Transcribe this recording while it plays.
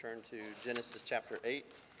Turn to Genesis chapter 8.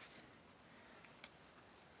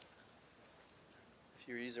 If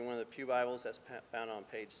you're using one of the Pew Bibles, that's found on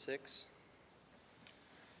page 6.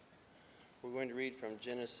 We're going to read from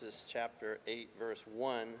Genesis chapter 8, verse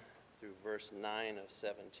 1 through verse 9 of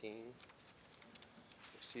 17.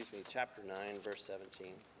 Chapter 9, verse 17.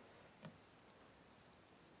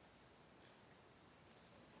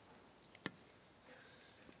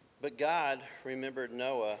 But God remembered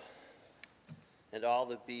Noah and all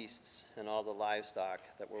the beasts and all the livestock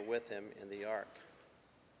that were with him in the ark.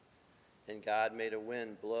 And God made a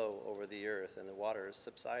wind blow over the earth, and the waters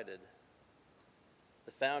subsided.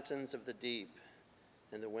 The fountains of the deep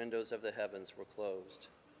and the windows of the heavens were closed.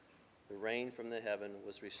 The rain from the heaven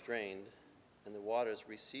was restrained, and the waters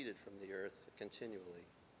receded from the earth continually.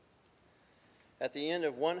 At the end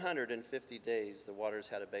of 150 days, the waters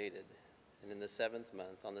had abated, and in the 7th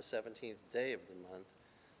month, on the 17th day of the month,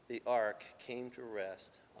 the ark came to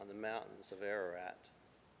rest on the mountains of Ararat,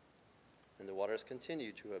 and the waters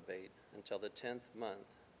continued to abate until the 10th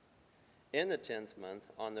month. In the 10th month,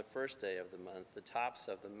 on the first day of the month, the tops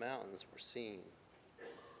of the mountains were seen.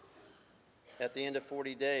 At the end of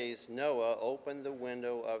 40 days, Noah opened the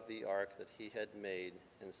window of the ark that he had made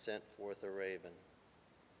and sent forth a raven.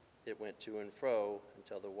 It went to and fro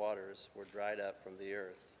until the waters were dried up from the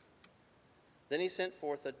earth. Then he sent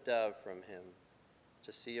forth a dove from him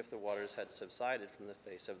to see if the waters had subsided from the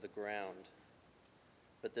face of the ground.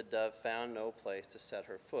 But the dove found no place to set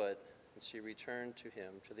her foot, and she returned to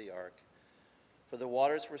him to the ark, for the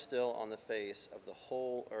waters were still on the face of the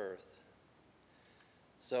whole earth.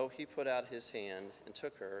 So he put out his hand and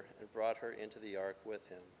took her and brought her into the ark with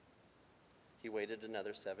him. He waited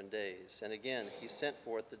another 7 days, and again he sent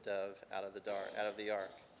forth the dove out of the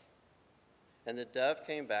ark. And the dove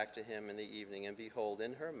came back to him in the evening, and behold,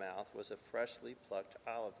 in her mouth was a freshly plucked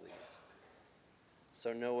olive leaf.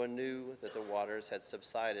 So Noah knew that the waters had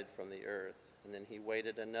subsided from the earth, and then he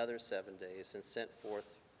waited another 7 days and sent forth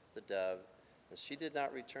the dove, and she did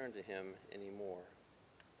not return to him any more.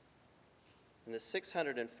 In the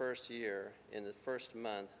 601st year, in the first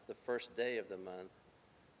month, the first day of the month,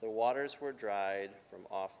 the waters were dried from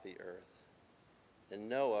off the earth. And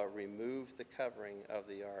Noah removed the covering of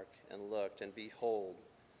the ark and looked, and behold,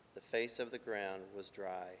 the face of the ground was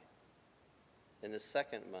dry. In the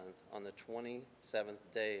 2nd month, on the 27th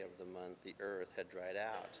day of the month, the earth had dried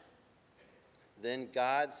out. Then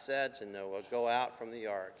God said to Noah, "Go out from the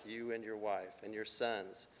ark, you and your wife, and your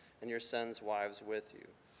sons wives with you.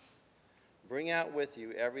 Bring out with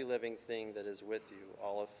you every living thing that is with you,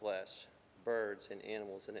 all of flesh, birds and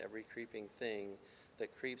animals, and every creeping thing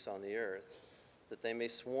that creeps on the earth, that they may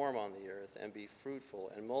swarm on the earth and be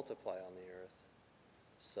fruitful and multiply on the earth."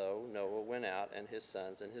 So Noah went out, and his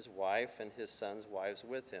sons and his wife and his sons' wives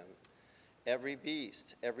with him. Every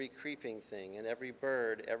beast, every creeping thing, and every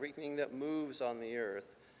bird, everything that moves on the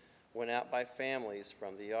earth, went out by families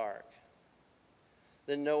from the ark.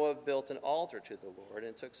 Then Noah built an altar to the Lord,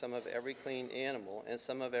 and took some of every clean animal and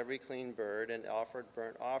some of every clean bird, and offered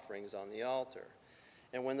burnt offerings on the altar.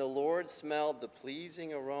 And when the Lord smelled the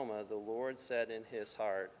pleasing aroma, the Lord said in his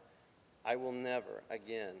heart, "I will never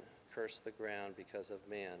again curse the ground because of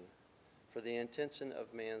man, for the intention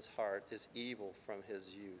of man's heart is evil from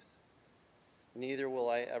his youth. Neither will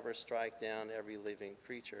I ever strike down every living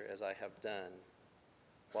creature as I have done.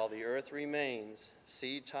 While the earth remains,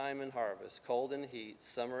 seed time and harvest, cold and heat,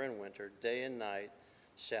 summer and winter, day and night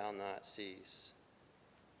shall not cease."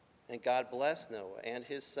 And God blessed Noah and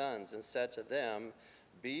his sons and said to them,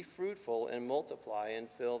 "Be fruitful and multiply and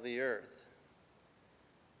fill the earth.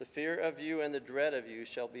 The fear of you and the dread of you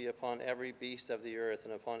shall be upon every beast of the earth,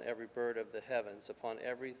 and upon every bird of the heavens, upon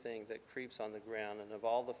everything that creeps on the ground, and of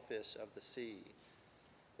all the fish of the sea.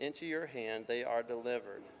 Into your hand they are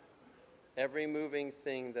delivered. Every moving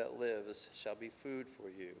thing that lives shall be food for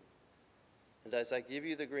you. And as I give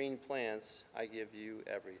you the green plants, I give you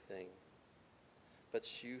everything.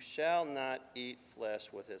 But you shall not eat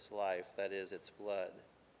flesh with its life, that is, its blood.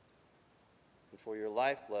 And for your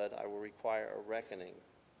lifeblood I will require a reckoning.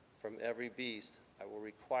 From every beast I will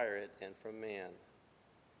require it, and from man.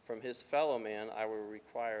 From his fellow man I will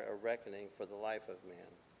require a reckoning for the life of man.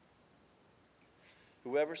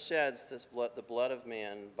 Whoever sheds the blood of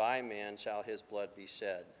man, by man shall his blood be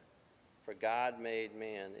shed. For God made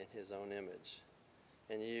man in his own image.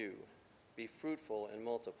 And you, be fruitful and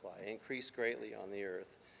multiply, increase greatly on the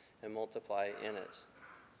earth, and multiply in it."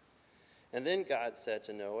 And then God said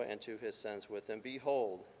to Noah and to his sons with him,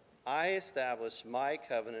 "Behold, I establish my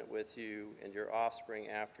covenant with you and your offspring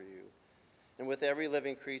after you, and with every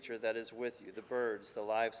living creature that is with you, the birds, the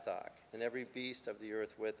livestock, and every beast of the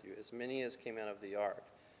earth with you, as many as came out of the ark,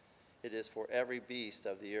 it is for every beast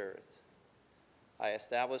of the earth. I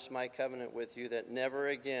establish my covenant with you that never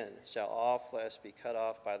again shall all flesh be cut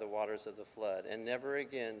off by the waters of the flood, and never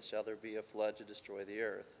again shall there be a flood to destroy the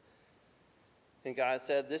earth. And God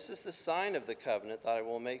said, this is the sign of the covenant that I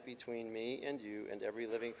will make between me and you and every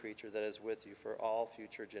living creature that is with you for all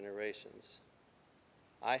future generations.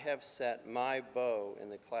 I have set my bow in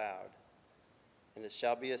the cloud, and it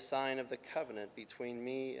shall be a sign of the covenant between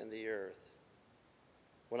me and the earth.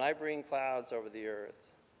 When I bring clouds over the earth,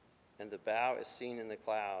 and the bow is seen in the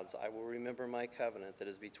clouds, I will remember my covenant that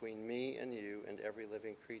is between me and you and every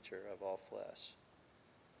living creature of all flesh.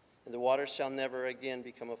 And the waters shall never again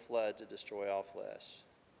become a flood to destroy all flesh.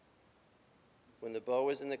 When the bow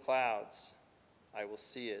is in the clouds, I will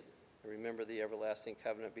see it and remember the everlasting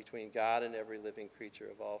covenant between God and every living creature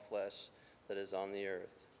of all flesh that is on the earth.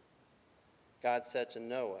 God said to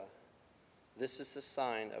Noah, this is the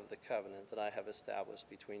sign of the covenant that I have established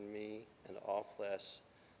between me and all flesh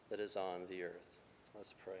that is on the earth.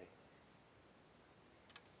 Let's pray.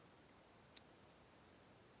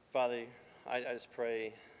 Father, I just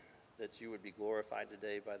pray that you would be glorified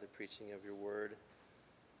today by the preaching of your word,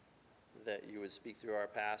 that you would speak through our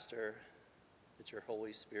pastor, that your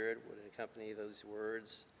Holy Spirit would accompany those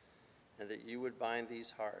words, and that you would bind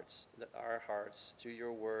our hearts to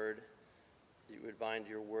your word, that you would bind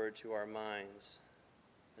your word to our minds,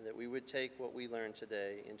 and that we would take what we learned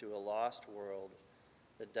today into a lost world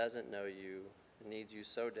that doesn't know you and needs you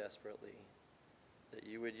so desperately, that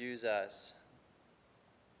you would use us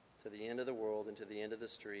to the end of the world and to the end of the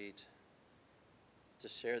street to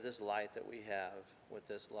share this light that we have with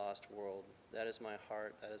this lost world. That is my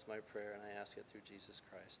heart, that is my prayer, and I ask it through Jesus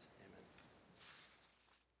Christ. Amen.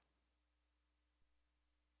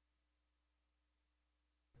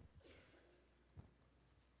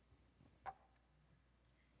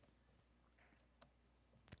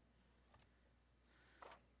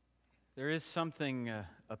 There is something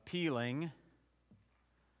appealing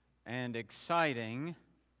and exciting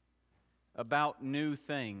about new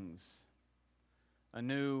things. A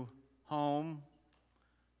new home,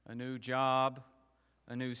 a new job,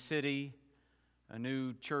 a new city, a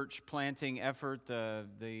new church planting effort.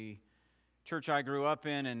 The church I grew up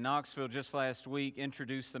in Knoxville just last week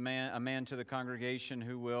introduced a man to the congregation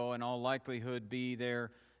who will in all likelihood be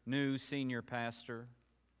their new senior pastor.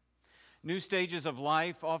 New stages of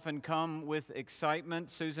life often come with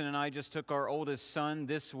excitement. Susan and I just took our oldest son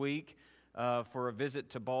this week for a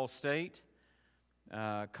visit to Ball State.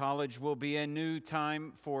 College will be a new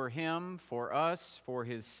time for him, for us, for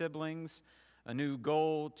his siblings, a new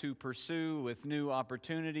goal to pursue with new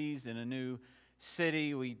opportunities in a new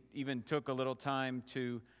city. We even took a little time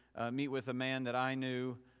to meet with a man that I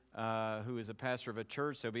knew who is a pastor of a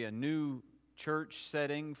church. There'll be a new church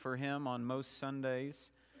setting for him on most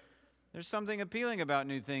Sundays. There's something appealing about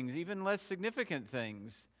new things, even less significant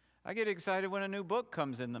things. I get excited when a new book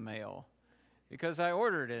comes in the mail because I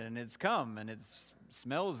ordered it and it's come and it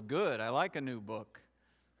smells good. I like a new book,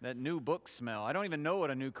 that new book smell. I don't even know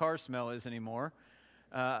what a new car smell is anymore,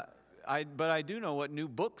 but I do know what new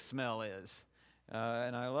book smell is,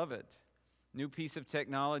 and I love it. New piece of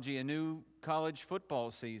technology, a new college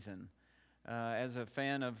football season. As a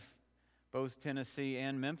fan of both Tennessee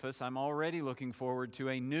and Memphis, I'm already looking forward to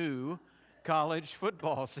a new college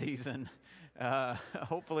football season.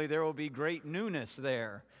 Hopefully there will be great newness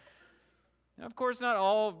there. Now, of course, not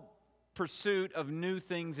all pursuit of new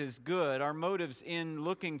things is good. Our motives in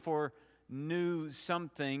looking for new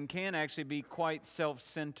something can actually be quite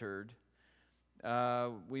self-centered.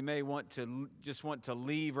 We may want to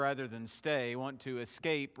leave rather than stay, want to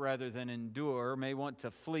escape rather than endure, may want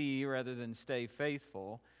to flee rather than stay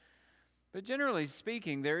faithful. But generally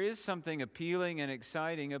speaking, there is something appealing and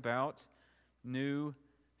exciting about new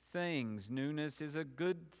things. Newness is a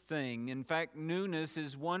good thing. In fact, newness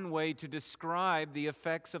is one way to describe the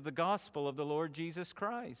effects of the gospel of the Lord Jesus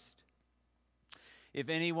Christ. If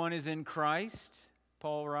anyone is in Christ,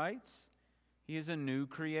 Paul writes, he is a new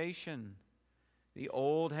creation. The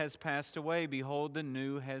old has passed away. Behold, the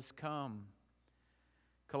new has come.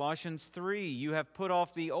 Colossians 3, you have put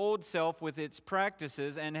off the old self with its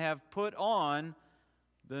practices and have put on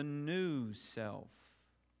the new self.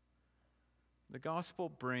 The gospel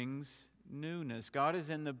brings newness. God is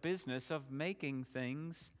in the business of making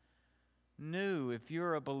things new. If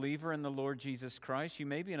you're a believer in the Lord Jesus Christ, you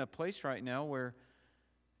may be in a place right now where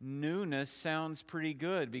newness sounds pretty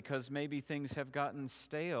good because maybe things have gotten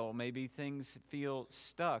stale, maybe things feel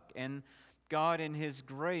stuck. And God in His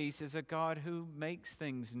grace is a God who makes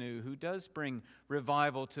things new, who does bring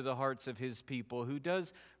revival to the hearts of His people, who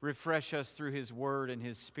does refresh us through His Word and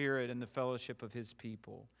His Spirit and the fellowship of His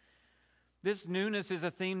people. This newness is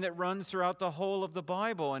a theme that runs throughout the whole of the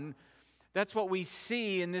Bible, and that's what we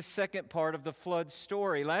see in this second part of the flood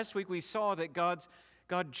story. Last week we saw that God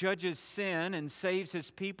judges sin and saves His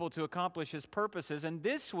people to accomplish His purposes. And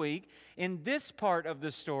this week, in this part of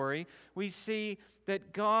the story, we see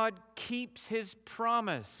that God keeps His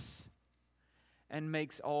promise and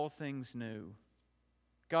makes all things new.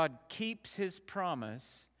 God keeps His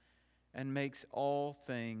promise and makes all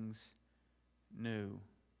things new.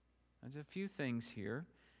 There's a few things here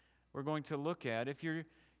we're going to look at. If you're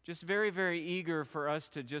just very, very eager for us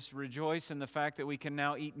to just rejoice in the fact that we can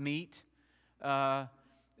now eat meat,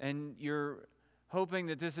 and you're hoping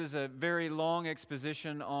that this is a very long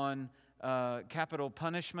exposition on capital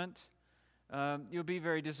punishment, you'll be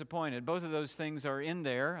very disappointed. Both of those things are in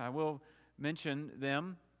there. I will mention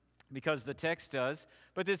them because the text does.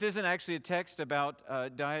 But this isn't actually a text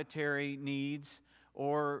about dietary needs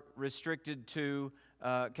or restricted to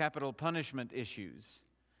capital punishment issues.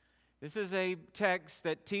 This is a text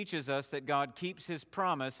that teaches us that God keeps His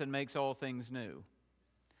promise and makes all things new.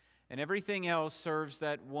 And everything else serves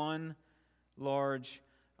that one large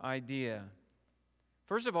idea.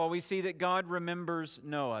 First of all, we see that God remembers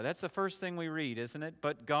Noah. That's the first thing we read, isn't it?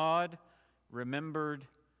 But God remembered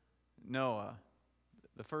Noah.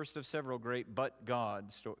 The first of several great "but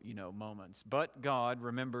God" moments. But God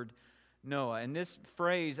remembered Noah. And this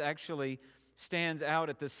phrase actually stands out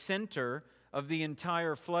at the center of the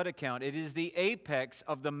entire flood account. It is the apex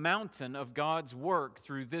of the mountain of God's work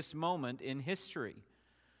through this moment in history.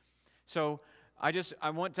 So I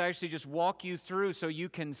want to actually just walk you through so you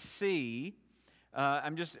can see.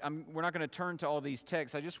 We're not going to turn to all these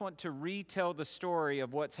texts. I just want to retell the story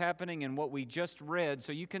of what's happening and what we just read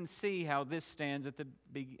so you can see how this stands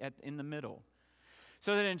in the middle.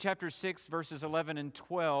 So that in chapter 6, verses 11 and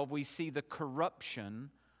 12, we see the corruption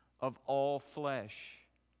of all flesh.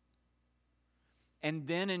 And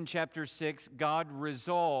then in chapter 6, God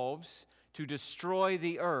resolves to destroy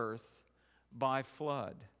the earth by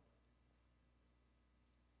flood.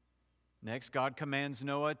 Next, God commands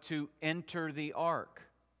Noah to enter the ark.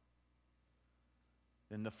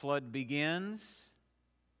 Then the flood begins,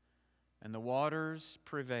 and the waters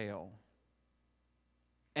prevail.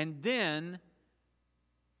 And then,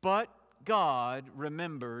 but God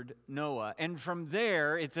remembered Noah. And from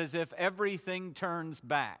there, it's as if everything turns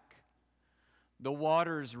back. The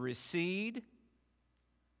waters recede.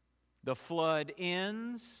 The flood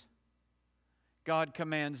ends. God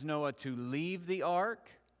commands Noah to leave the ark.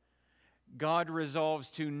 God resolves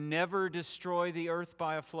to never destroy the earth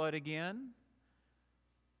by a flood again.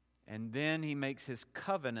 And then He makes His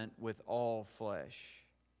covenant with all flesh.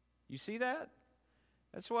 You see that?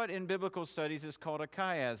 That's what in biblical studies is called a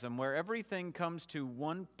chiasm, where everything comes to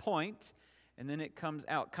one point and then it comes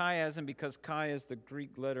out. Chiasm, because chi is the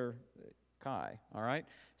Greek letter chi, all right?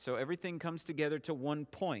 So everything comes together to one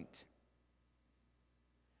point.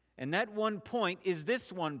 And that one point is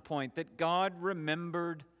this one point, that God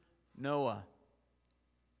remembered Noah.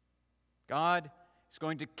 God is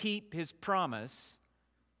going to keep His promise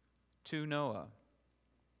to Noah.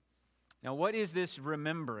 Now, what is this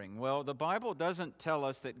remembering? Well, the Bible doesn't tell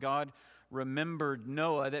us that God remembered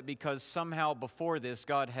Noah, that because somehow before this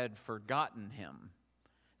God had forgotten him.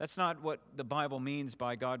 That's not what the Bible means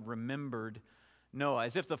by God remembered Noah.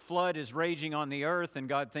 As if the flood is raging on the earth and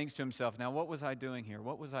God thinks to Himself, now what was I doing here?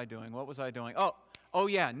 What was I doing? What was I doing? Oh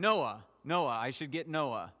yeah, Noah, I should get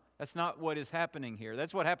Noah. That's not what is happening here.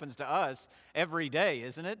 That's what happens to us every day,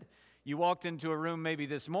 isn't it? You walked into a room maybe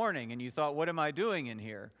this morning and you thought, what am I doing in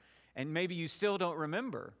here? And maybe you still don't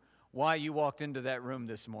remember why you walked into that room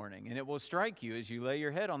this morning. And it will strike you as you lay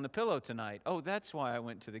your head on the pillow tonight. Oh, that's why I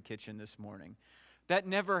went to the kitchen this morning. That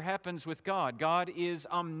never happens with God. God is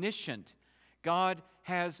omniscient. God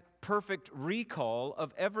has perfect recall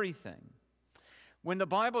of everything. When the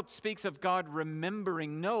Bible speaks of God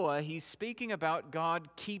remembering Noah, He's speaking about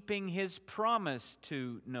God keeping His promise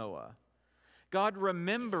to Noah. God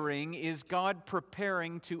remembering is God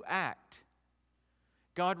preparing to act.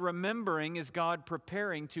 God remembering is God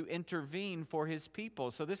preparing to intervene for His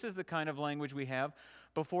people. So this is the kind of language we have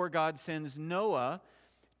before God sends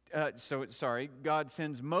God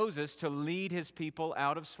sends Moses to lead His people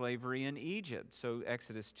out of slavery in Egypt. So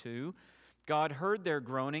Exodus 2, God heard their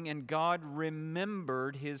groaning, and God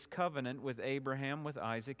remembered His covenant with Abraham, with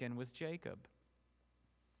Isaac, and with Jacob.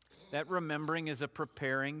 That remembering is a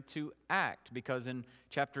preparing to act, because in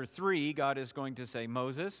chapter 3, God is going to say,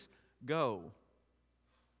 Moses, go.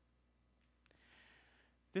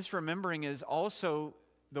 This remembering is also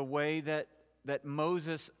the way that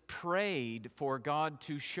Moses prayed for God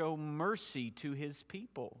to show mercy to his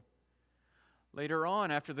people. Later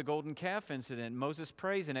on, after the golden calf incident, Moses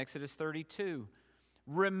prays in Exodus 32,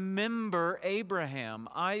 "Remember Abraham,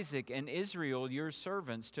 Isaac, and Israel, your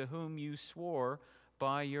servants, to whom you swore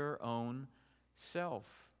by your own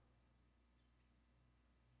self."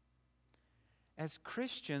 As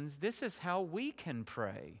Christians, this is how we can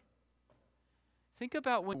pray. Think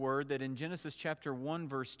about one word that in Genesis chapter 1,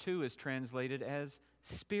 verse 2 is translated as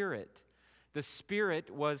Spirit. The Spirit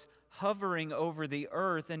was hovering over the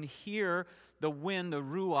earth, and here the wind, the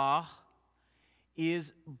ruach,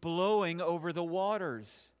 is blowing over the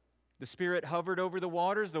waters. The Spirit hovered over the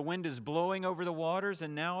waters, the wind is blowing over the waters,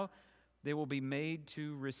 and now they will be made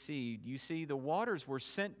to recede. You see, the waters were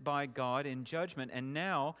sent by God in judgment, and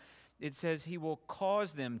now it says He will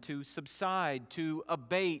cause them to subside, to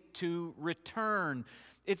abate, to return.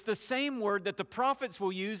 It's the same word that the prophets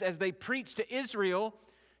will use as they preach to Israel,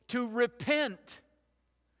 to repent.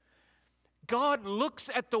 God looks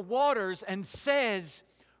at the waters and says,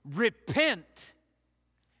 "Repent,"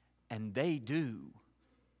 and they do.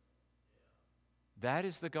 That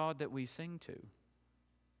is the God that we sing to.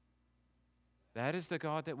 That is the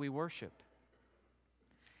God that we worship.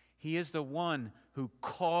 He is the one who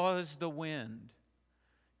caused the wind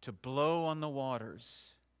to blow on the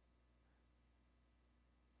waters,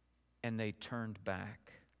 and they turned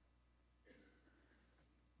back.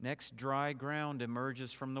 Next, dry ground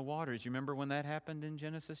emerges from the waters. You remember when that happened in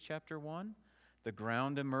Genesis chapter 1? The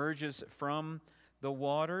ground emerges from the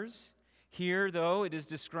waters. Here, though, it is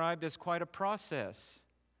described as quite a process.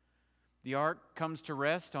 The ark comes to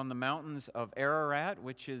rest on the mountains of Ararat,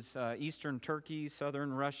 which is eastern Turkey,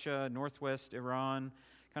 southern Russia, northwest Iran,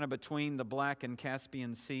 kind of between the Black and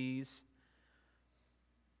Caspian Seas.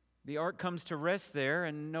 The ark comes to rest there,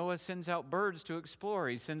 and Noah sends out birds to explore.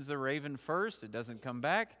 He sends the raven first. It doesn't come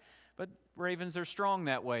back, but ravens are strong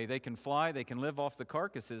that way. They can fly. They can live off the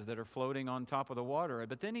carcasses that are floating on top of the water.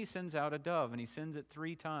 But then he sends out a dove, and he sends it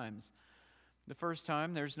 3 times. The first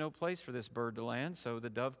time, there's no place for this bird to land, so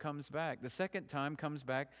the dove comes back. The second time comes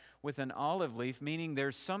back with an olive leaf, meaning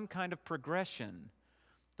there's some kind of progression.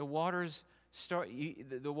 The waters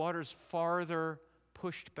farther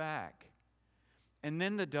pushed back. And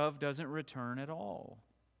then the dove doesn't return at all.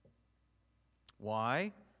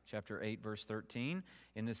 Why? Chapter 8, verse 13.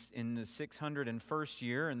 In the 601st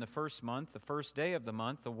year, in the first month, the first day of the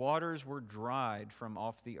month, the waters were dried from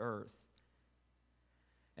off the earth.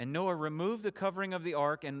 And Noah removed the covering of the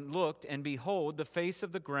ark and looked, and behold, the face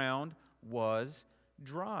of the ground was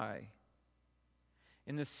dry.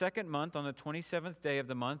 In the second month, on the 27th day of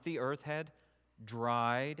the month, the earth had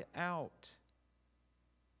dried out.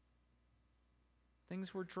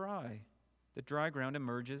 Things were dry. The dry ground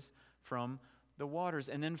emerges from the waters.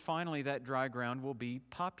 And then finally, that dry ground will be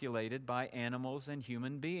populated by animals and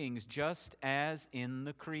human beings, just as in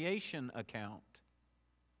the creation account.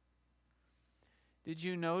 Did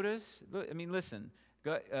you notice? Listen,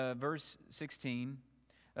 verse 15.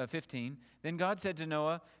 Then God said to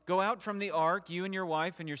Noah, "Go out from the ark, you and your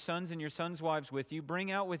wife and your sons' wives with you.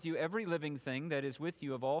 Bring out with you every living thing that is with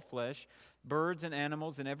you of all flesh, birds and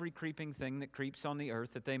animals and every creeping thing that creeps on the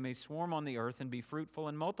earth, that they may swarm on the earth and be fruitful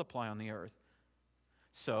and multiply on the earth."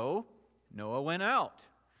 So Noah went out,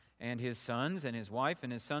 and his sons and his wife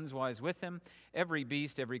and his sons' wives with him. Every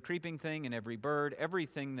beast, every creeping thing, and every bird,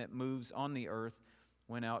 everything that moves on the earth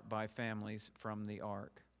went out by families from the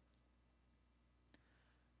ark.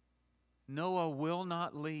 Noah will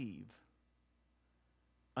not leave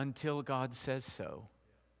until God says so.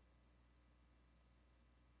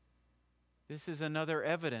 This is another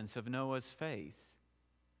evidence of Noah's faith.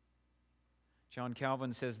 John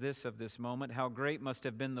Calvin says this of this moment: "How great must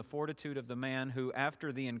have been the fortitude of the man who,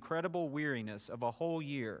 after the incredible weariness of a whole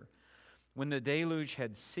year, when the deluge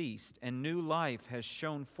had ceased and new life has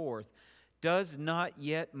shone forth, does not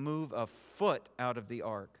yet move a foot out of the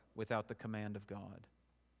ark without the command of God."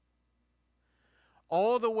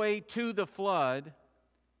 All the way to the flood,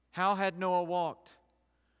 how had Noah walked?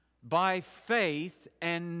 By faith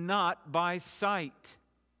and not by sight.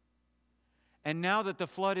 And now that the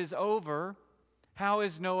flood is over, how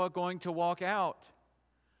is Noah going to walk out?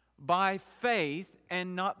 By faith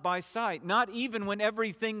and not by sight. Not even when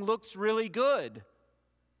everything looks really good.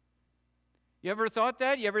 You ever thought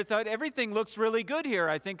that? You ever thought, everything looks really good here,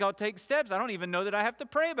 I think I'll take steps. I don't even know that I have to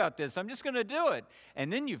pray about this. I'm just going to do it.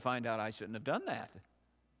 And then you find out I shouldn't have done that.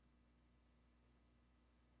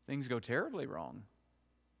 Things go terribly wrong.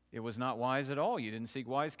 It was not wise at all. You didn't seek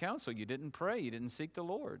wise counsel. You didn't pray. You didn't seek the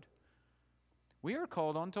Lord. We are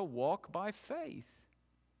called on to walk by faith.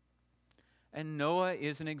 And Noah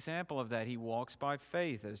is an example of that. He walks by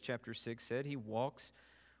faith. As chapter 6 said, he walks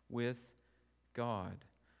with God.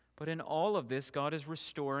 But in all of this, God is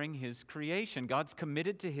restoring His creation. God's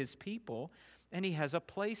committed to His people, and He has a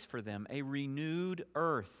place for them, a renewed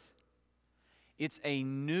earth. It's a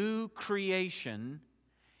new creation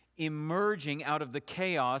emerging out of the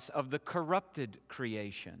chaos of the corrupted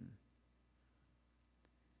creation.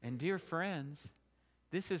 And dear friends,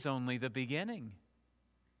 this is only the beginning.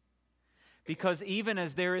 Because even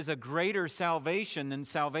as there is a greater salvation than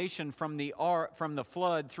salvation from the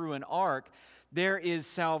flood through an ark, there is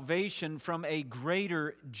salvation from a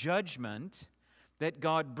greater judgment that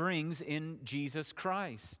God brings in Jesus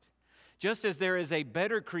Christ. Just as there is a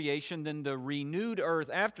better creation than the renewed earth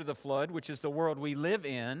after the flood, which is the world we live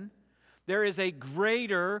in, there is a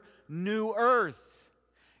greater new earth.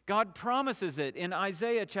 God promises it in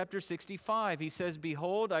Isaiah chapter 65. He says,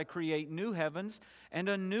 "Behold, I create new heavens and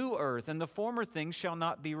a new earth, and the former things shall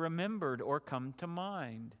not be remembered or come to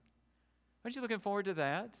mind." Aren't you looking forward to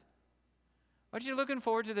that? Aren't you looking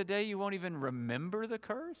forward to the day you won't even remember the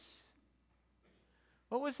curse?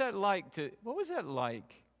 What was that like?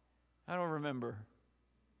 I don't remember.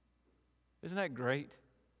 Isn't that great?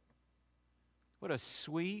 What a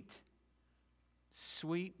sweet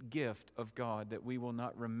gift of God that we will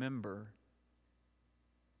not remember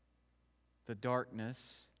the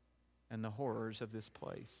darkness and the horrors of this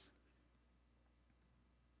place.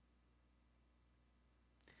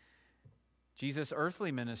 Jesus'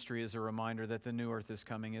 earthly ministry is a reminder that the new earth is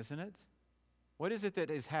coming, isn't it? What is it that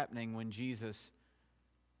is happening when Jesus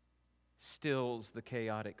stills the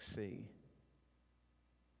chaotic sea?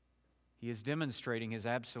 He is demonstrating His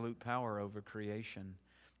absolute power over creation,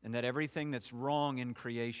 and that everything that's wrong in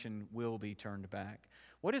creation will be turned back.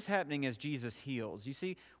 What is happening as Jesus heals? You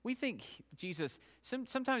see, we think Jesus,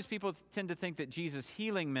 sometimes people tend to think that Jesus'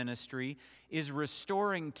 healing ministry is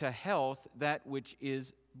restoring to health that which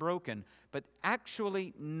is broken. But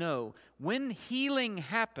actually, no. When healing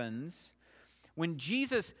happens, when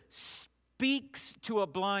Jesus speaks to a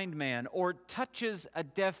blind man, or touches a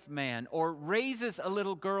deaf man, or raises a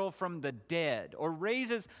little girl from the dead, or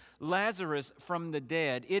raises Lazarus from the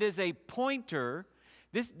dead, it is a pointer.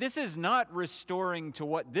 This is not restoring to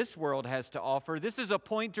what this world has to offer. This is a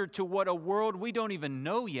pointer to what a world we don't even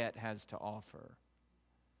know yet has to offer.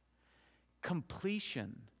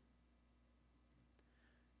 Completion.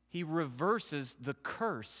 He reverses the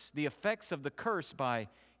curse, the effects of the curse, by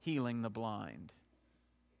healing the blind.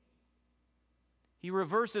 He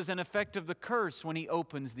reverses an effect of the curse when He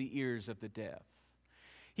opens the ears of the deaf.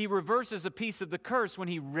 He reverses a piece of the curse when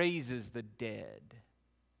He raises the dead.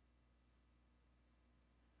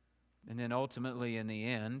 And then ultimately, in the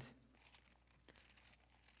end,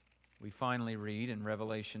 we finally read in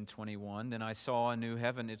Revelation 21, "Then I saw a new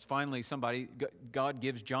heaven." It's finally God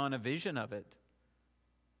gives John a vision of it.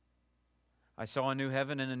 "I saw a new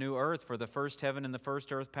heaven and a new earth, for the first heaven and the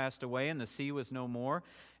first earth passed away, and the sea was no more.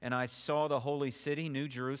 And I saw the holy city, New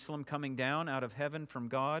Jerusalem, coming down out of heaven from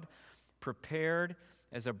God, prepared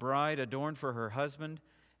as a bride adorned for her husband.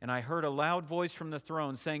 And I heard a loud voice from the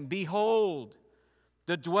throne saying, 'Behold,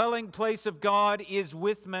 the dwelling place of God is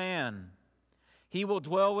with man. He will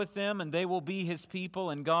dwell with them, and they will be His people,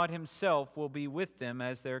 and God Himself will be with them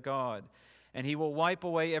as their God. And He will wipe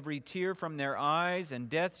away every tear from their eyes, and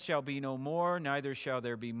death shall be no more, neither shall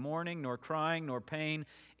there be mourning, nor crying, nor pain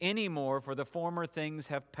any more, for the former things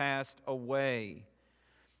have passed away.'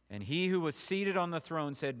 And He who was seated on the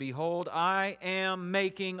throne said, 'Behold, I am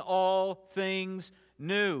making all things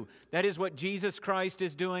new.'" That is what Jesus Christ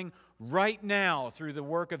is doing right now through the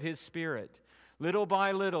work of His Spirit. Little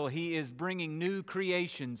by little, He is bringing new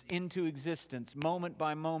creations into existence, moment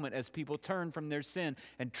by moment, as people turn from their sin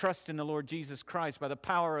and trust in the Lord Jesus Christ by the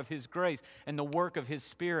power of His grace and the work of His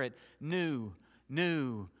Spirit. New,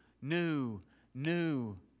 new, new,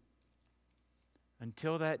 new.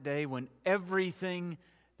 Until that day when everything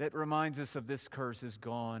that reminds us of this curse is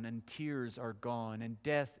gone, and tears are gone, and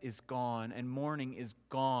death is gone, and mourning is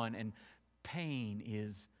gone, and pain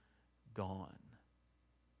is gone.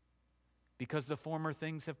 Because the former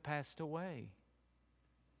things have passed away.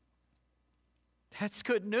 That's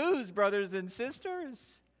good news, brothers and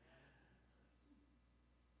sisters.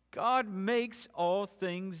 God makes all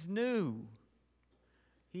things new.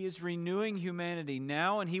 He is renewing humanity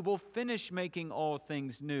now, and He will finish making all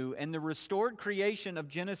things new. And the restored creation of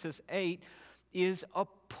Genesis 8 is a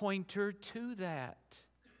pointer to that.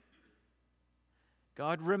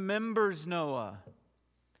 God remembers Noah.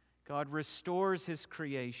 God restores His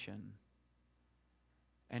creation.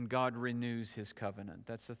 And God renews His covenant.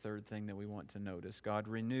 That's the third thing that we want to notice. God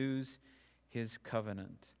renews His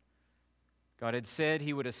covenant. God had said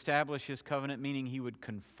He would establish His covenant, meaning He would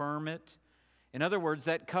confirm it. In other words,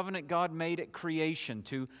 that covenant God made at creation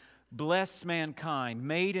to bless mankind,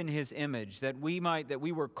 made in His image, that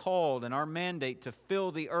we were called, and our mandate to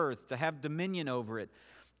fill the earth, to have dominion over it.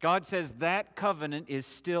 God says that covenant is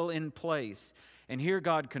still in place. And here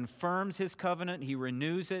God confirms His covenant, He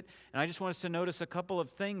renews it. And I just want us to notice a couple of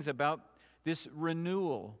things about this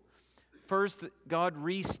renewal. First, God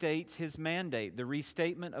restates His mandate, the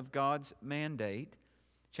restatement of God's mandate.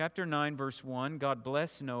 Chapter 9, verse 1, God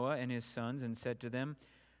blessed Noah and his sons and said to them,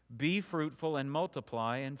 "Be fruitful and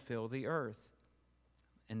multiply and fill the earth."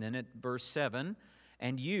 And then at verse 7,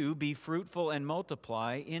 "And you be fruitful and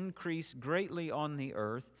multiply, increase greatly on the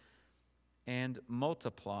earth, and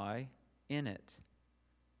multiply in it."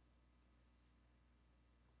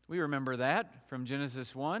 We remember that from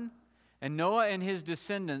Genesis 1. And Noah and his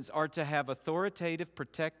descendants are to have authoritative,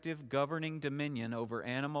 protective, governing dominion over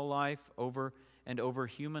animal life, over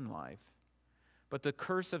human life. But the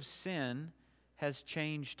curse of sin has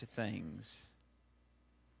changed things.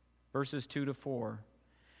 Verses 2 to 4.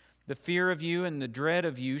 "The fear of you and the dread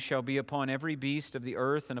of you shall be upon every beast of the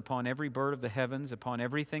earth and upon every bird of the heavens, upon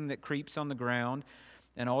everything that creeps on the ground,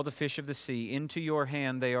 and all the fish of the sea. Into your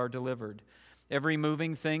hand they are delivered. Every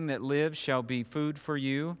moving thing that lives shall be food for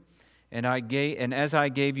you. And as I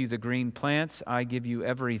gave you the green plants, I give you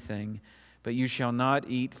everything. But you shall not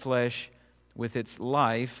eat flesh with its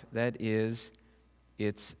life, that is,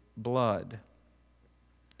 its blood."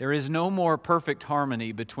 There is no more perfect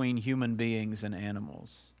harmony between human beings and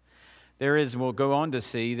animals. We'll go on to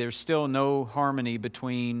see, there's still no harmony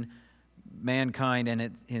between mankind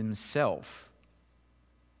and himself.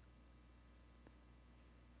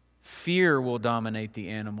 Fear will dominate the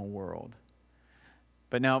animal world.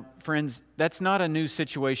 But now, friends, that's not a new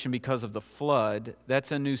situation because of the flood.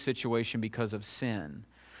 That's a new situation because of sin.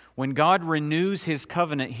 When God renews His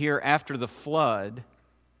covenant here after the flood,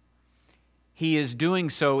 He is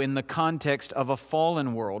doing so in the context of a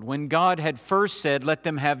fallen world. When God had first said, "Let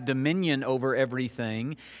them have dominion over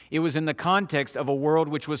everything," it was in the context of a world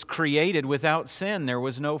which was created without sin. There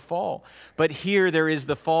was no fall. But here there is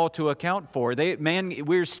the fall to account for.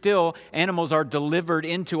 Animals are delivered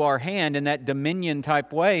into our hand in that dominion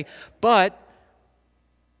type way, but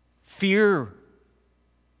fear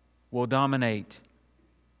will dominate.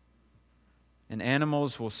 And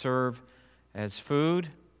animals will serve as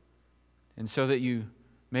food. And so that you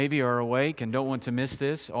maybe are awake and don't want to miss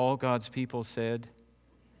this, all God's people said,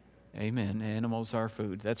 Amen. Animals are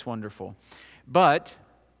food. That's wonderful. But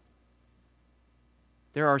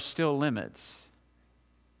there are still limits.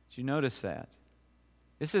 Did you notice that?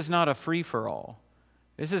 This is not a free-for-all.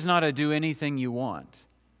 This is not a do anything you want.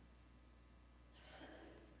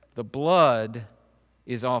 The blood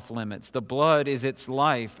is off limits. The blood is its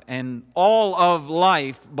life, and all of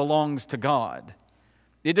life belongs to God.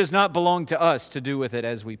 It does not belong to us to do with it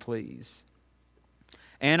as we please.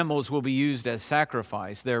 Animals will be used as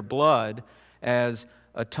sacrifice, their blood as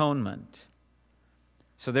atonement.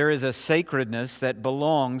 So there is a sacredness that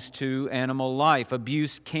belongs to animal life.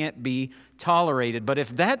 Abuse can't be tolerated. But if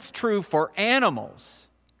that's true for animals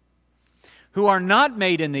who are not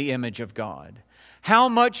made in the image of God, how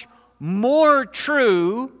much more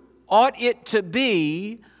true ought it to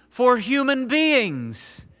be for human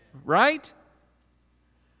beings, right?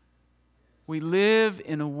 We live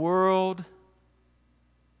in a world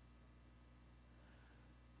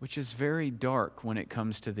which is very dark when it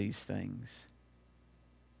comes to these things,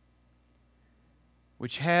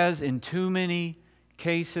 which has in too many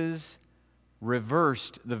cases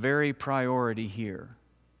reversed the very priority here.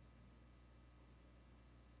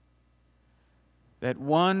 That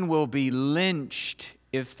one will be lynched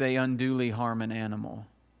if they unduly harm an animal,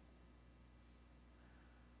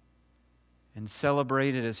 and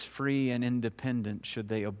celebrated as free and independent should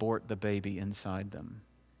they abort the baby inside them.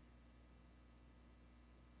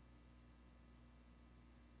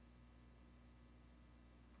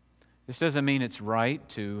 This doesn't mean it's right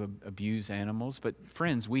to abuse animals, but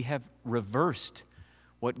friends, we have reversed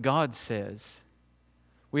what God says.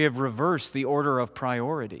 We have reversed the order of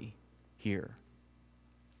priority here.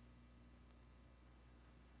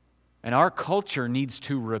 And our culture needs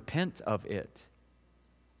to repent of it.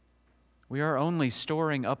 We are only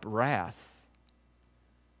storing up wrath.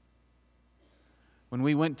 When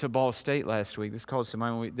we went to Ball State last week, this calls to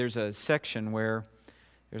mind, there's a section where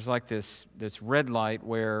there's like this red light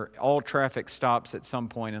where all traffic stops at some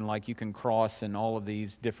point, and like you can cross in all of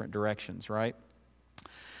these different directions, right?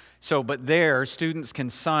 So, but there, students can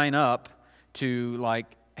sign up to like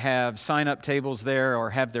have sign-up tables there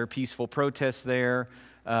or have their peaceful protests there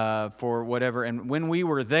for whatever. And when we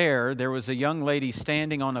were there was a young lady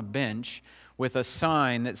standing on a bench with a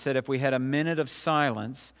sign that said if we had a minute of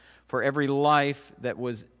silence for every life that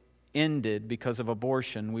was ended because of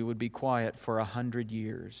abortion, we would be quiet for 100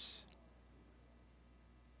 years.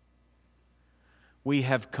 We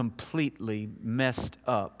have completely messed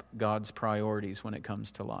up God's priorities when it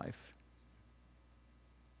comes to life.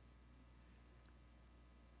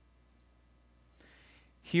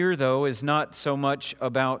 Here, though, is not so much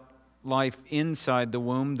about life inside the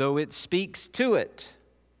womb, though it speaks to it.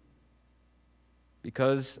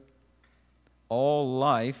 Because all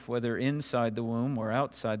life, whether inside the womb or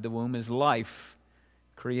outside the womb, is life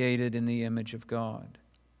created in the image of God.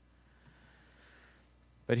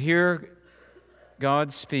 But here,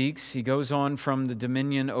 God speaks. He goes on from the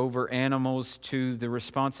dominion over animals to the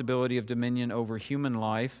responsibility of dominion over human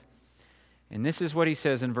life. And this is what he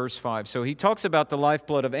says in verse 5. So he talks about the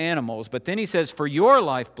lifeblood of animals, but then he says, "For your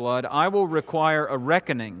lifeblood I will require a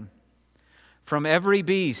reckoning. From every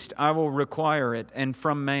beast I will require it, and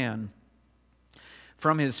from man.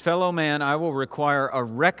 From his fellow man I will require a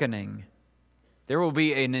reckoning." There will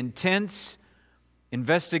be an intense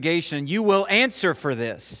investigation. You will answer for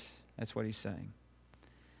this. That's what he's saying.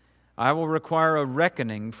 I will require a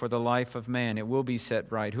reckoning for the life of man. It will be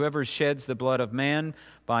set right. Whoever sheds the blood of man,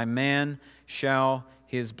 by man shall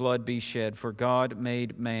his blood be shed. For God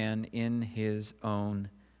made man in his own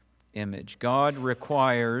image. God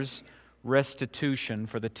requires restitution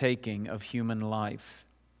for the taking of human life.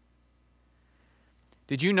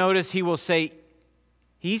 Did you notice he will say,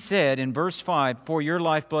 he said in verse 5, "For your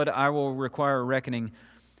lifeblood I will require a reckoning.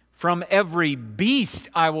 From every beast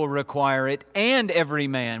I will require it, and every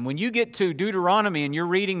man." When you get to Deuteronomy and you're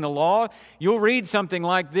reading the law, you'll read something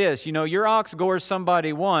like this. You know, your ox gores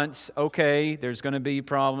somebody once, okay, there's going to be a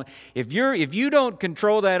problem. If you don't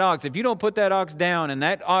control that ox, if you don't put that ox down and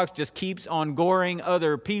that ox just keeps on goring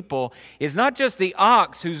other people, it's not just the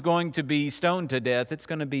ox who's going to be stoned to death, it's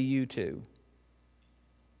going to be you too.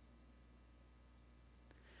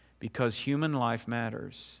 Because human life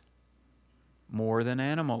matters more than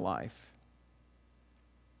animal life.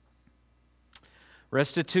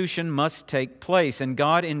 Restitution must take place, and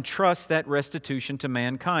God entrusts that restitution to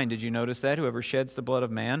mankind. Did you notice that? Whoever sheds the blood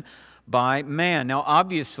of man, by man. Now,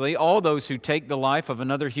 obviously, all those who take the life of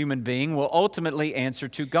another human being will ultimately answer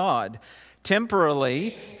to God.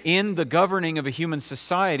 Temporarily, in the governing of a human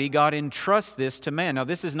society, God entrusts this to man. Now,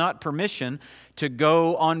 this is not permission to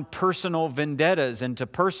go on personal vendettas and to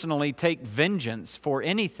personally take vengeance for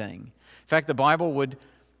anything. In fact, the Bible would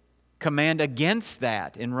command against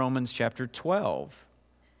that in Romans chapter 12.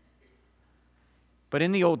 But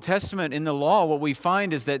in the Old Testament, in the law, what we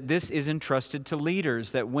find is that this is entrusted to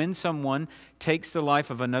leaders, that when someone takes the life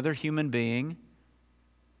of another human being,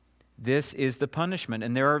 this is the punishment.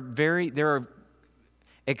 And there are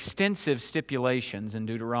extensive stipulations in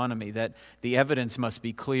Deuteronomy that the evidence must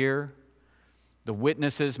be clear, the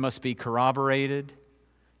witnesses must be corroborated,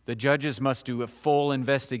 the judges must do a full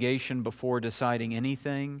investigation before deciding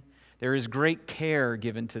anything. There is great care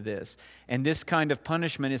given to this. And this kind of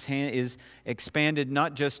punishment is expanded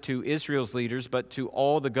not just to Israel's leaders, but to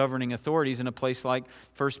all the governing authorities in a place like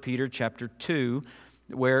 1 Peter chapter 2,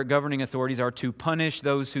 where governing authorities are to punish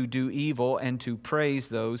those who do evil and to praise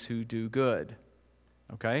those who do good.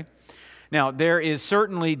 Okay? Now, there is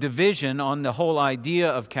certainly division on the whole idea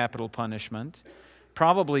of capital punishment,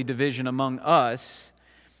 probably division among us.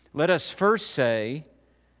 Let us first say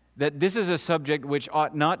that this is a subject which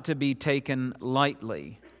ought not to be taken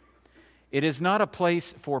lightly. It is not a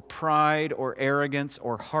place for pride or arrogance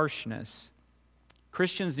or harshness.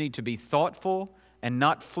 Christians need to be thoughtful and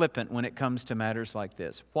not flippant when it comes to matters like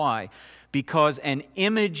this. Why? Because an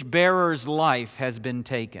image bearer's life has been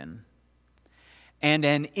taken. And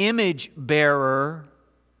an image bearer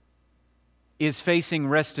is facing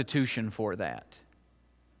restitution for that.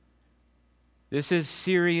 This is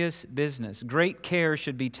serious business. Great care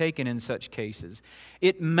should be taken in such cases.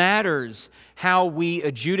 It matters how we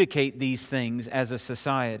adjudicate these things as a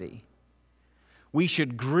society. We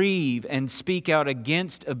should grieve and speak out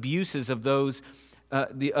against abuses of those,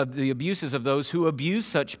 the abuses of those who abuse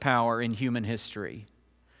such power in human history.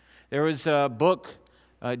 There was a book,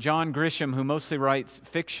 John Grisham, who mostly writes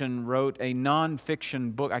fiction, wrote a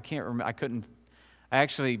non-fiction book. I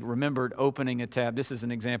actually remembered opening a tab. This is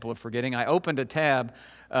an example of forgetting. I opened a tab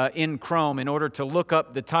in Chrome in order to look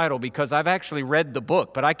up the title because I've actually read the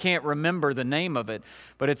book, but I can't remember the name of it.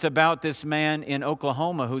 But it's about this man in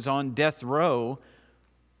Oklahoma who's on death row,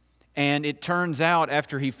 and it turns out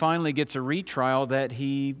after he finally gets a retrial that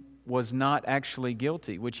he was not actually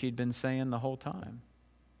guilty, which he'd been saying the whole time.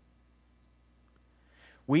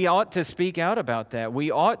 We ought to speak out about that.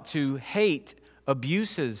 We ought to hate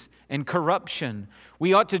abuses and corruption.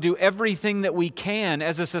 We ought to do everything that we can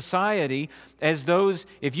as a society, as those,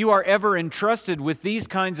 if you are ever entrusted with these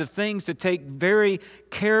kinds of things, to take very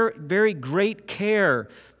great care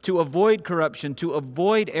to avoid corruption, to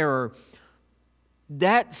avoid error.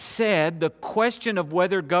 That said, the question of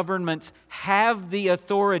whether governments have the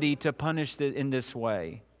authority to punish in this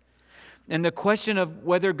way, and the question of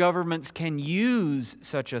whether governments can use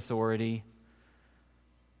such authority,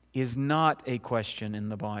 is not a question in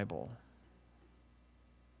the Bible.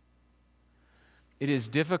 It is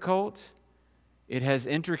difficult. It has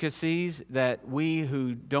intricacies that we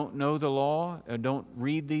who don't know the law, don't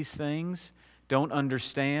read these things, don't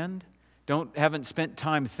understand, haven't spent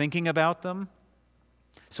time thinking about them.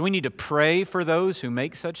 So we need to pray for those who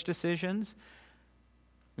make such decisions.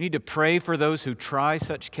 We need to pray for those who try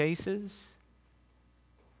such cases.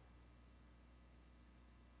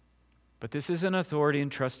 But this is an authority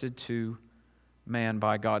entrusted to man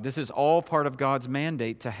by God. This is all part of God's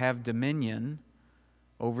mandate to have dominion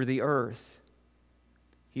over the earth.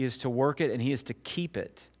 He is to work it and He is to keep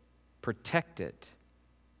it, protect it.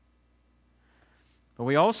 But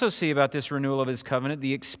we also see about this renewal of His covenant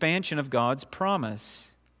the expansion of God's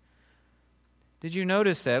promise. Did you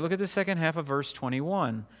notice that? Look at the second half of verse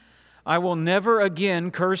 21. I will never again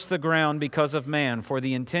curse the ground because of man, for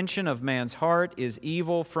the intention of man's heart is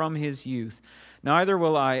evil from his youth. Neither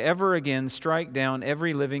will I ever again strike down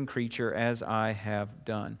every living creature as I have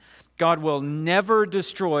done. God will never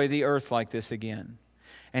destroy the earth like this again.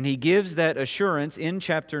 And He gives that assurance in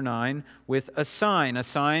chapter 9 with a sign. A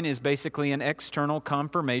sign is basically an external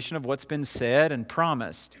confirmation of what's been said and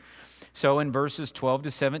promised. So in verses 12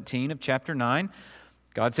 to 17 of chapter 9,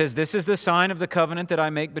 God says, "This is the sign of the covenant that I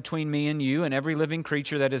make between me and you and every living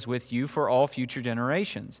creature that is with you for all future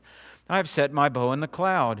generations. I have set my bow in the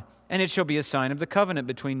cloud, and it shall be a sign of the covenant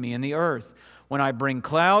between me and the earth. When I bring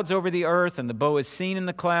clouds over the earth and the bow is seen in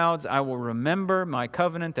the clouds, I will remember my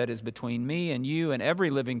covenant that is between me and you and every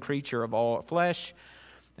living creature of all flesh.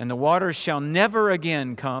 And the waters shall never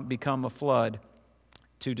again become a flood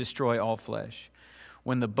to destroy all flesh.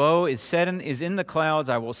 When the bow is in the clouds,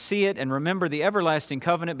 I will see it and remember the everlasting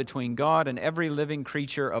covenant between God and every living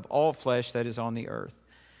creature of all flesh that is on the earth."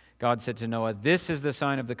 God said to Noah, "This is the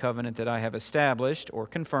sign of the covenant that I have established," or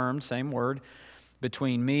confirmed, same word,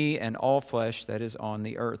 "between me and all flesh that is on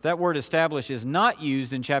the earth." That word "establish" is not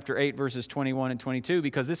used in chapter 8, verses 21 and 22,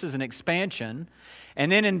 because this is an expansion.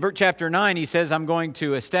 And then in chapter 9, He says, "I'm going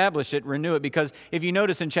to establish it, renew it," because if you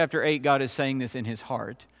notice in chapter 8, God is saying this in His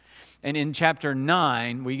heart. And in chapter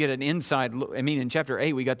 9, we get an inside look. In chapter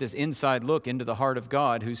 8, we got this inside look into the heart of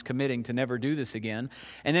God, who's committing to never do this again.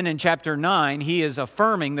 And then in chapter 9, He is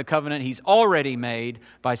affirming the covenant He's already made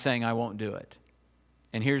by saying, "I won't do it."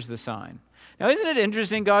 And here's the sign. Now, isn't it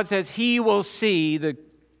interesting? God says He will see the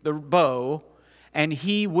bow and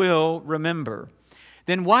He will remember.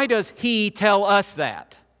 Then why does He tell us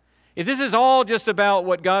that? If this is all just about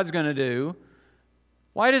what God's going to do,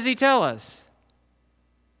 why does He tell us?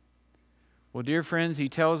 Well, dear friends, He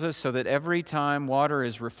tells us so that every time water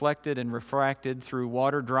is reflected and refracted through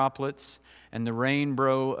water droplets and the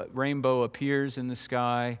rainbow appears in the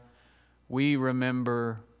sky, we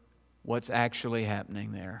remember what's actually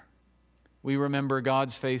happening there. We remember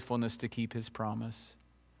God's faithfulness to keep His promise.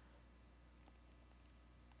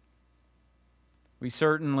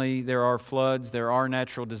 There are floods, there are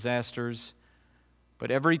natural disasters,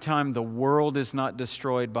 but every time the world is not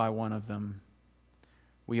destroyed by one of them,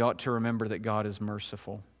 we ought to remember that God is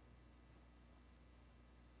merciful.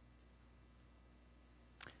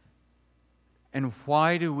 And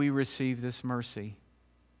why do we receive this mercy?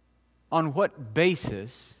 On what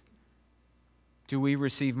basis do we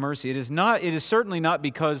receive mercy? It is certainly not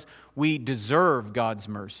because we deserve God's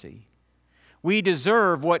mercy. We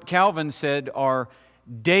deserve what Calvin said are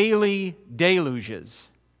daily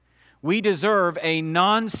deluges. We deserve a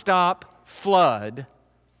nonstop flood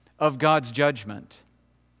of God's judgment.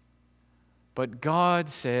 But God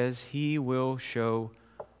says He will show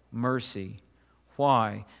mercy.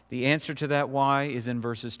 Why? The answer to that why is in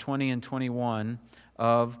verses 20 and 21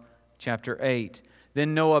 of chapter 8.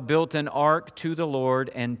 Then Noah built an ark to the Lord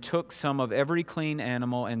and took some of every clean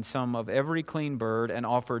animal and some of every clean bird and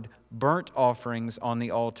offered burnt offerings on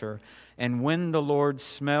the altar. And when the Lord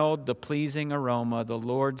smelled the pleasing aroma, the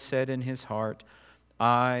Lord said in His heart,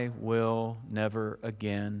 "I will never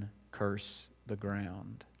again curse the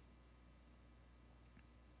ground."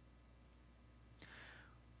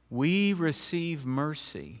 We receive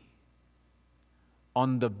mercy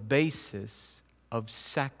on the basis of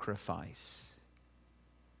sacrifice.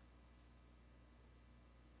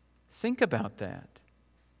 Think about that.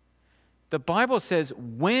 The Bible says,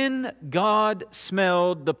 when God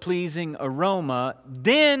smelled the pleasing aroma,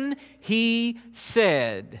 then He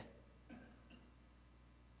said.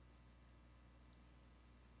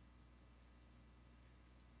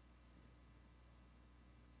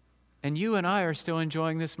 And you and I are still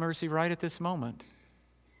enjoying this mercy right at this moment.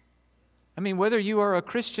 I mean, whether you are a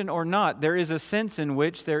Christian or not, there is a sense in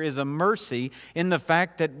which there is a mercy in the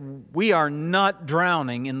fact that we are not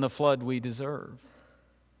drowning in the flood we deserve.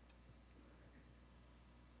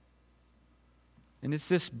 And it's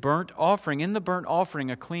this burnt offering. In the burnt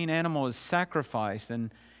offering, a clean animal is sacrificed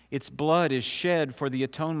and its blood is shed for the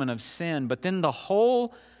atonement of sin. But then the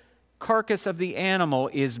whole carcass of the animal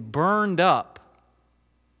is burned up.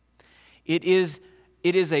 It is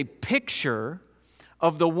a picture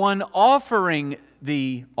of the one offering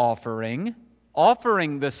the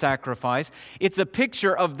sacrifice. It's a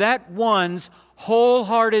picture of that one's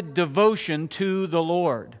wholehearted devotion to the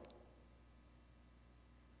Lord.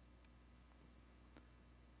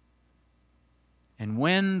 And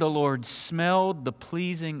when the Lord smelled the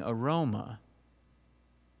pleasing aroma,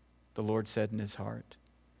 the Lord said in His heart.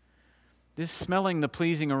 This smelling the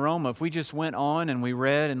pleasing aroma, if we just went on and we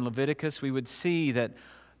read in Leviticus, we would see that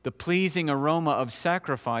the pleasing aroma of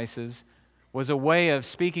sacrifices was a way of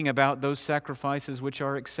speaking about those sacrifices which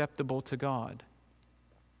are acceptable to God.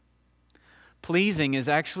 Pleasing is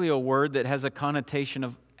actually a word that has a connotation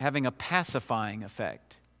of having a pacifying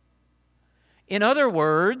effect. In other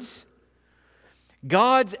words,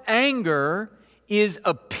 God's anger is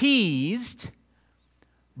appeased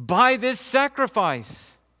by this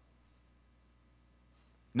sacrifice.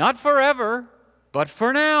 Not forever, but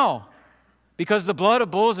for now. Because the blood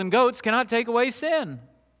of bulls and goats cannot take away sin.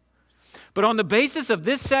 But on the basis of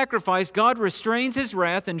this sacrifice, God restrains His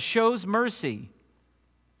wrath and shows mercy.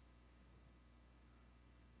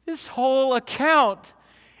 This whole account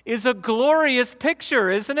is a glorious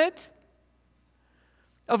picture, isn't it?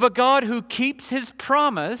 Of a God who keeps His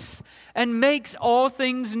promise and makes all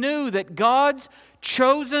things new. That God's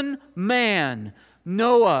chosen man,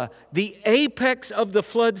 Noah, the apex of the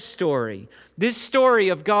flood story, this story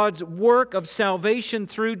of God's work of salvation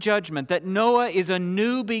through judgment, that Noah is a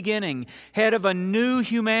new beginning, head of a new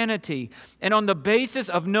humanity. And on the basis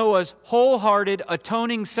of Noah's wholehearted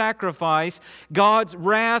atoning sacrifice, God's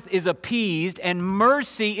wrath is appeased and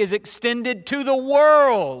mercy is extended to the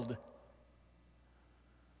world.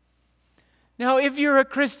 Now, if you're a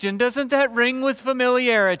Christian, doesn't that ring with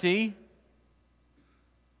familiarity?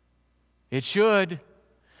 It should.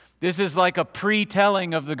 This is like a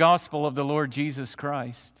pre-telling of the gospel of the Lord Jesus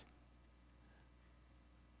Christ.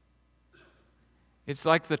 It's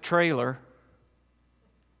like the trailer,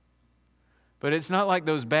 but it's not like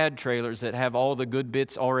those bad trailers that have all the good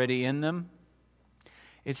bits already in them.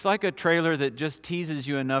 It's like a trailer that just teases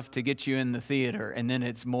you enough to get you in the theater, and then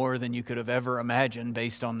it's more than you could have ever imagined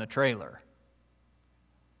based on the trailer.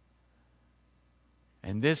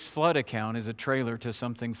 And this flood account is a trailer to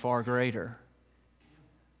something far greater.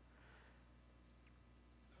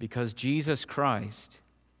 Because Jesus Christ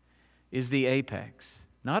is the apex,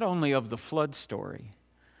 not only of the flood story,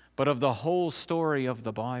 but of the whole story of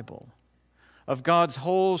the Bible, of God's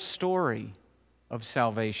whole story of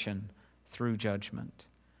salvation through judgment.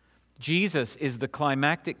 Jesus is the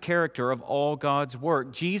climactic character of all God's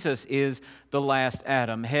work. Jesus is the last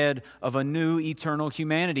Adam, head of a new eternal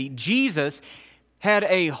humanity. Jesus had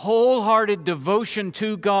a wholehearted devotion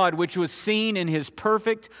to God, which was seen in His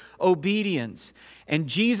perfect obedience. And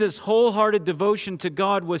Jesus' wholehearted devotion to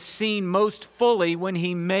God was seen most fully when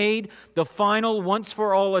He made the final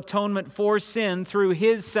once-for-all atonement for sin through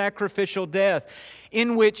His sacrificial death,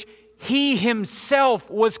 in which He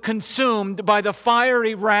Himself was consumed by the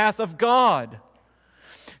fiery wrath of God.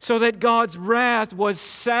 So that God's wrath was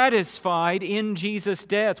satisfied in Jesus'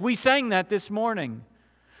 death. We sang that this morning.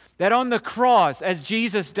 That on the cross, as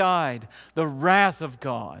Jesus died, the wrath of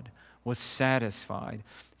God was satisfied.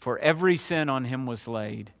 For every sin on Him was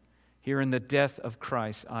laid. Here in the death of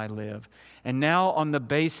Christ I live. And now on the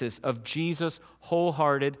basis of Jesus'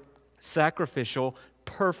 wholehearted, sacrificial,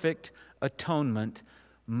 perfect atonement,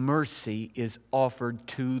 mercy is offered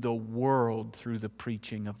to the world through the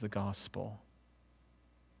preaching of the gospel.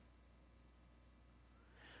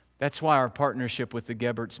 That's why our partnership with the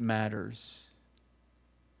Geberts matters.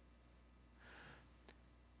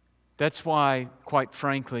 That's why, quite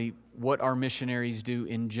frankly, what our missionaries do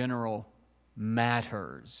in general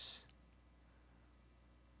matters.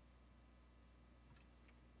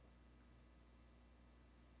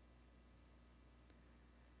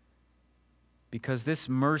 Because this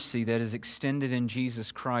mercy that is extended in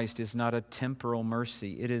Jesus Christ is not a temporal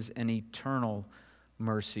mercy. It is an eternal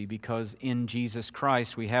mercy, because in Jesus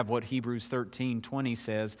Christ we have what Hebrews 13:20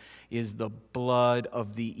 says is the blood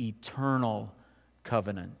of the eternal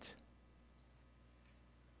covenant.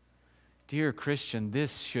 Dear Christian,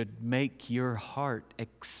 this should make your heart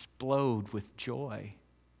explode with joy.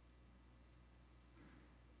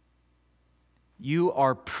 You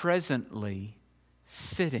are presently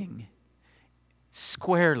sitting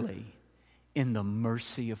squarely in the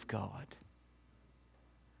mercy of God.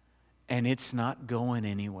 And it's not going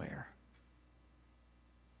anywhere.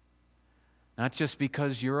 Not just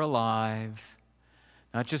because you're alive,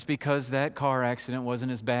 not just because that car accident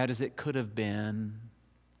wasn't as bad as it could have been.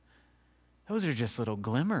 Those are just little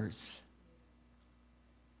glimmers.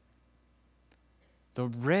 The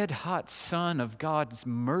red-hot sun of God's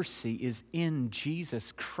mercy is in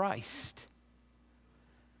Jesus Christ.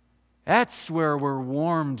 That's where we're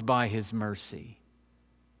warmed by His mercy.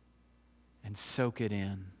 And soak it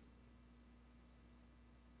in.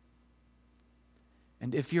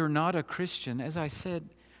 And if you're not a Christian, as I said,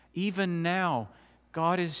 even now,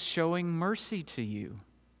 God is showing mercy to you.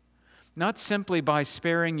 Not simply by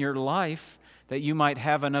sparing your life that you might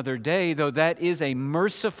have another day, though that is a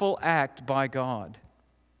merciful act by God.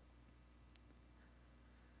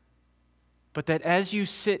 But that as you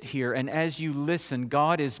sit here and as you listen,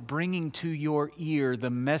 God is bringing to your ear the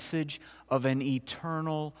message of an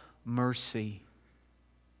eternal mercy.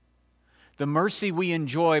 The mercy we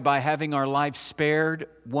enjoy by having our life spared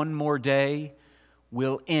one more day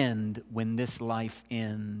will end when this life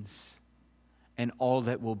ends, and all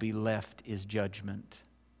that will be left is judgment.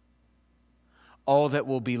 All that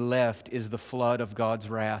will be left is the flood of God's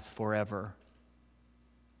wrath forever,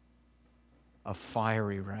 a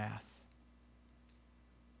fiery wrath.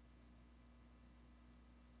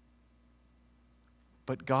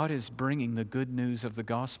 But God is bringing the good news of the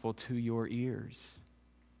gospel to your ears,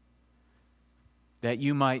 that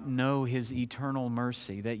you might know His eternal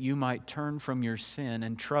mercy, that you might turn from your sin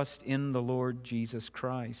and trust in the Lord Jesus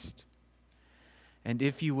Christ. And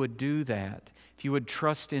if you would do that, if you would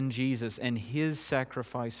trust in Jesus and His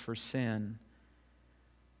sacrifice for sin,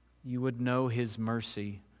 you would know His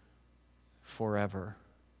mercy forever.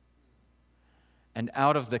 And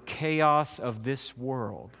out of the chaos of this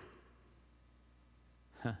world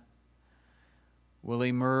will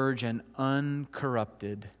emerge an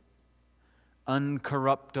uncorrupted,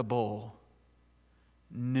 uncorruptible,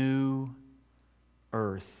 new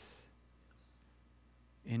earth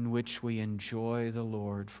in which we enjoy the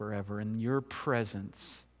Lord forever. In your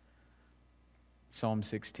presence, Psalm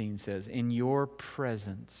 16 says, in your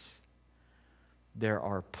presence there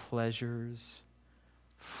are pleasures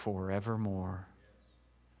forevermore.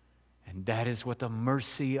 And that is what the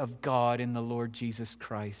mercy of God in the Lord Jesus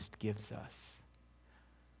Christ gives us.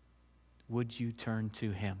 Would you turn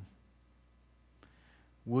to Him?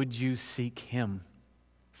 Would you seek Him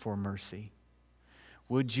for mercy?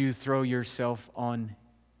 Would you throw yourself on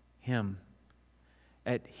Him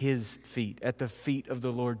at His feet, at the feet of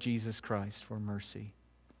the Lord Jesus Christ for mercy?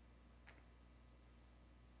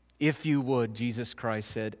 If you would, Jesus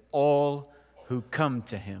Christ said, all who come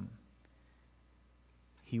to Him,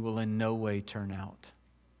 He will in no way turn out.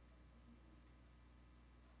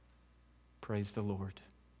 Praise the Lord.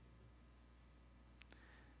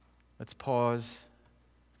 Let's pause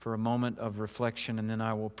for a moment of reflection, and then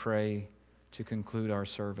I will pray to conclude our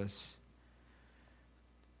service.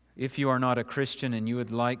 If you are not a Christian and you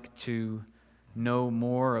would like to know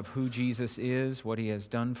more of who Jesus is, what He has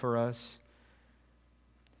done for us,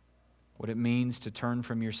 what it means to turn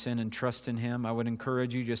from your sin and trust in Him, I would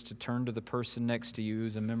encourage you just to turn to the person next to you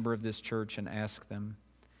who's a member of this church and ask them.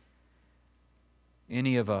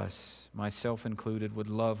 Any of us, myself included, would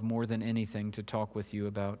love more than anything to talk with you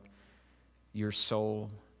about your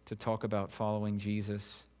soul, to talk about following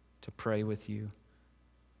Jesus, to pray with you,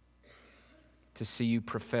 to see you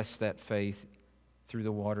profess that faith through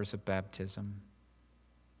the waters of baptism,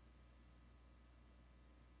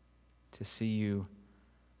 to see you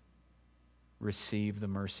receive the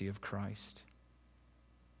mercy of Christ.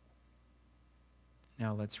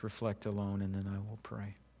 Now let's reflect alone, and then I will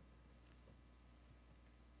pray.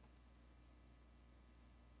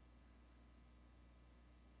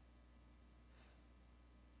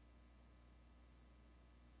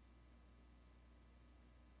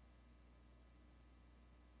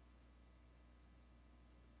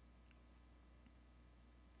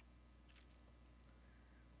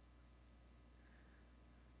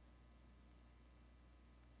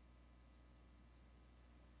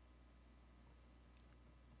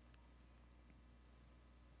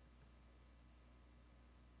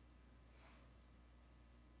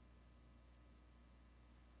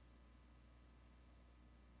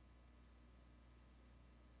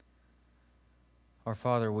 Our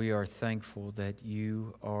Father, we are thankful that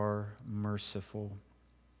you are merciful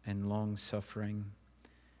and long-suffering.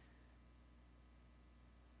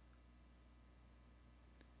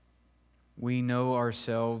 We know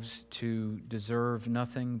ourselves to deserve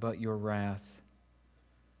nothing but your wrath.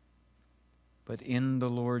 But in the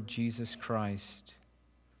Lord Jesus Christ,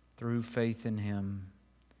 through faith in him,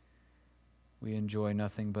 we enjoy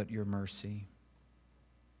nothing but your mercy.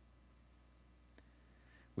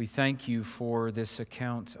 We thank you for this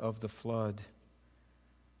account of the flood,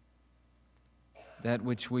 that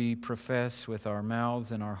which we profess with our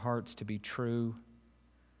mouths and our hearts to be true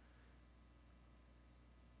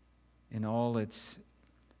in all its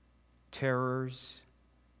terrors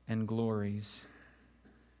and glories.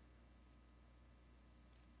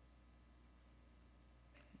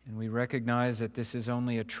 And we recognize that this is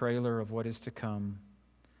only a trailer of what is to come,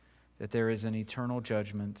 that there is an eternal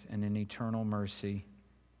judgment and an eternal mercy.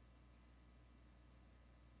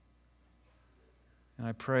 And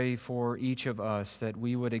I pray for each of us that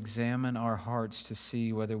we would examine our hearts to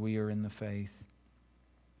see whether we are in the faith,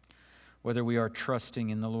 whether we are trusting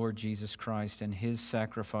in the Lord Jesus Christ and his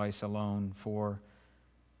sacrifice alone for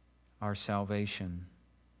our salvation.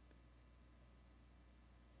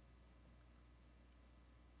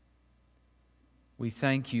 We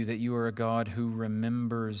thank you that you are a God who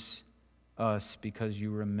remembers us because you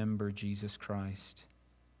remember Jesus Christ.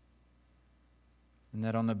 And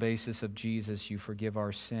that on the basis of Jesus you forgive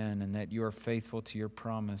our sin, and that you are faithful to your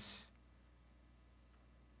promise.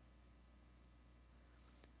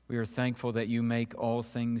 We are thankful that you make all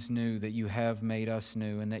things new, that you have made us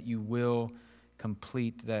new, and that you will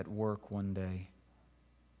complete that work one day.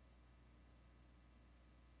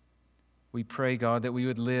 We pray, God, that we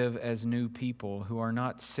would live as new people who are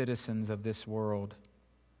not citizens of this world,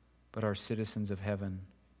 but are citizens of heaven.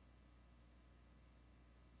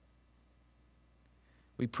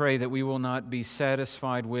 We pray that we will not be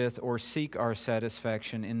satisfied with or seek our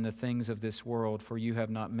satisfaction in the things of this world, for you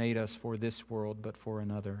have not made us for this world, but for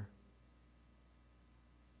another.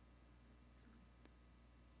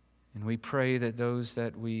 And we pray that those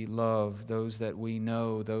that we love, those that we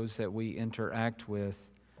know, those that we interact with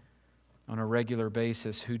on a regular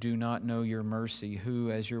basis who do not know your mercy,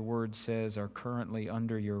 who, as your word says, are currently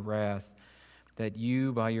under your wrath, that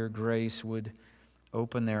you, by your grace, would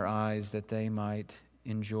open their eyes that they might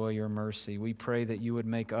enjoy your mercy. We pray that you would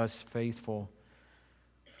make us faithful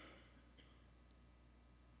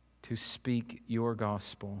to speak your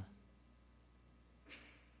gospel.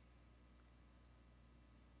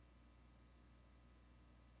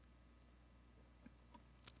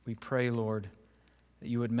 We pray, Lord, that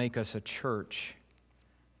you would make us a church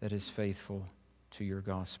that is faithful to your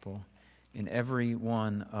gospel in every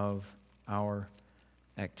one of our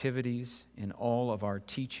activities, in all of our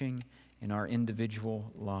teaching, in our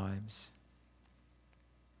individual lives.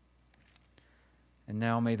 And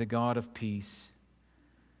now may the God of peace,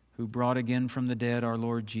 who brought again from the dead our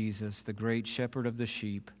Lord Jesus, the great shepherd of the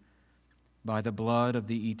sheep, by the blood of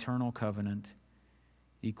the eternal covenant,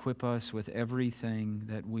 equip us with everything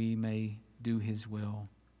that we may do his will,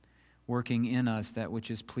 working in us that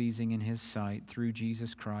which is pleasing in his sight through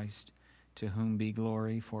Jesus Christ, to whom be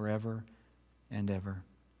glory forever and ever.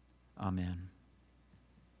 Amen.